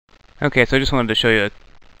Okay, so I just wanted to show you a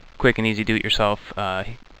quick and easy do-it-yourself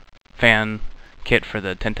fan kit for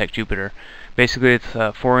the Ten-Tec Jupiter. Basically, it's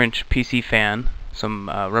a 4-inch PC fan, some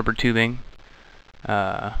rubber tubing,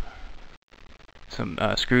 some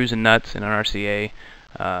screws and nuts, and an RCA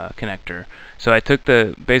connector. So I took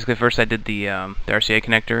basically first I did the RCA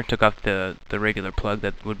connector, took off the regular plug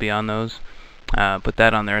that would be on those, put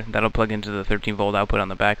that on there. That'll plug into the 13-volt output on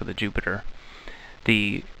the back of the Jupiter.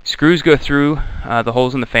 The screws go through the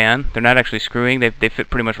holes in the fan. They're not actually screwing. They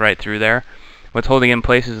fit pretty much right through there. What's holding in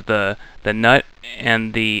place is the nut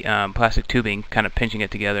and the plastic tubing kind of pinching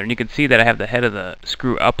it together. And you can see that I have the head of the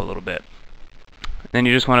screw up a little bit. Then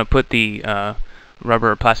you just want to put the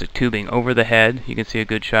rubber or plastic tubing over the head. You can see a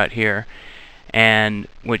good shot here. And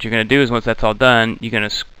what you're going to do is once that's all done, you're going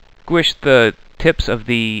to squish the tips of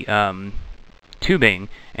the tubing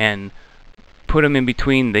and put them in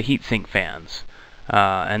between the heatsink fans.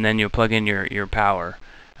 And then you'll plug in your power.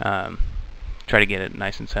 Try to get it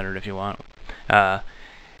nice and centered if you want.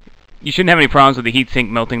 You shouldn't have any problems with the heatsink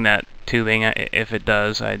melting that tubing. If it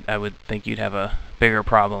does, I would think you'd have a bigger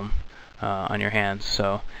problem on your hands.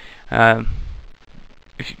 So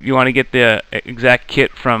if you want to get the exact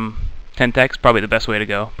kit from Ten-Tec, it's probably the best way to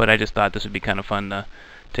go. But I just thought this would be kind of fun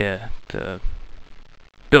to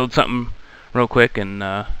build something real quick and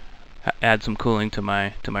add some cooling to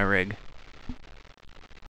my rig.